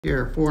Here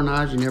are 4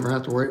 knives you never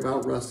have to worry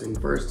about rusting.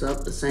 First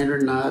up, the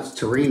Sandard Knives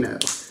Torino.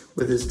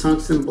 With its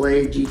tungsten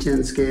blade,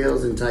 G10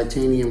 scales, and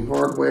titanium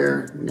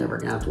hardware, you're never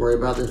gonna have to worry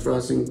about this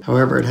rusting.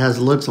 However, it has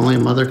looks only a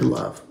mother could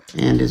love.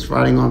 And it's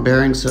riding on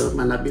bearings, so it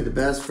might not be the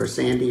best for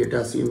sandy or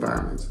dusty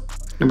environments.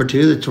 Number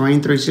 2, the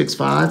Terrain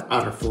 365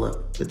 Otter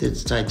Flip. With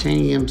its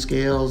titanium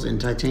scales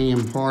and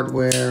titanium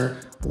hardware,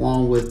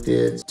 along with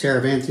its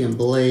Terravantium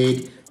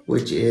blade,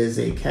 which is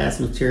a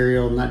cast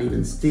material, not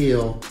even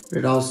steel, but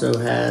it also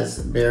has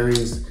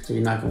bearings, so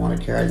you're not going to want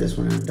to carry this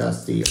one in a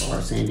dusty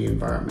or sandy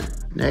environment.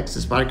 Next, the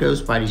Spyderco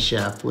Spydie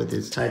Chef with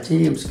its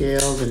titanium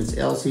scales and its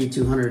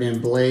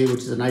LC200N blade, which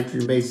is a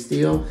nitrogen-based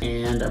steel,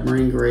 and a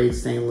marine-grade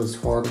stainless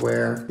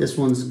hardware. This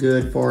one's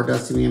good for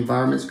dusty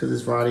environments because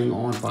it's riding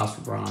on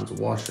phosphor bronze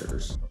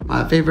washers.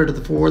 My favorite of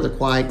the 4, the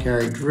Quiet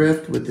Carry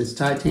Drift with its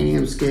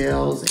titanium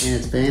scales and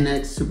its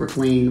Vanex Super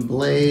Clean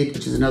blade,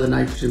 which is another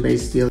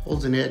nitrogen-based steel.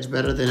 Holds an edge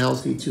better than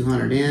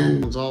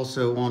LC200N. It's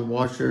also on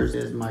washers.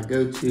 It is my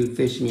go-to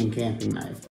fishing and camping knife.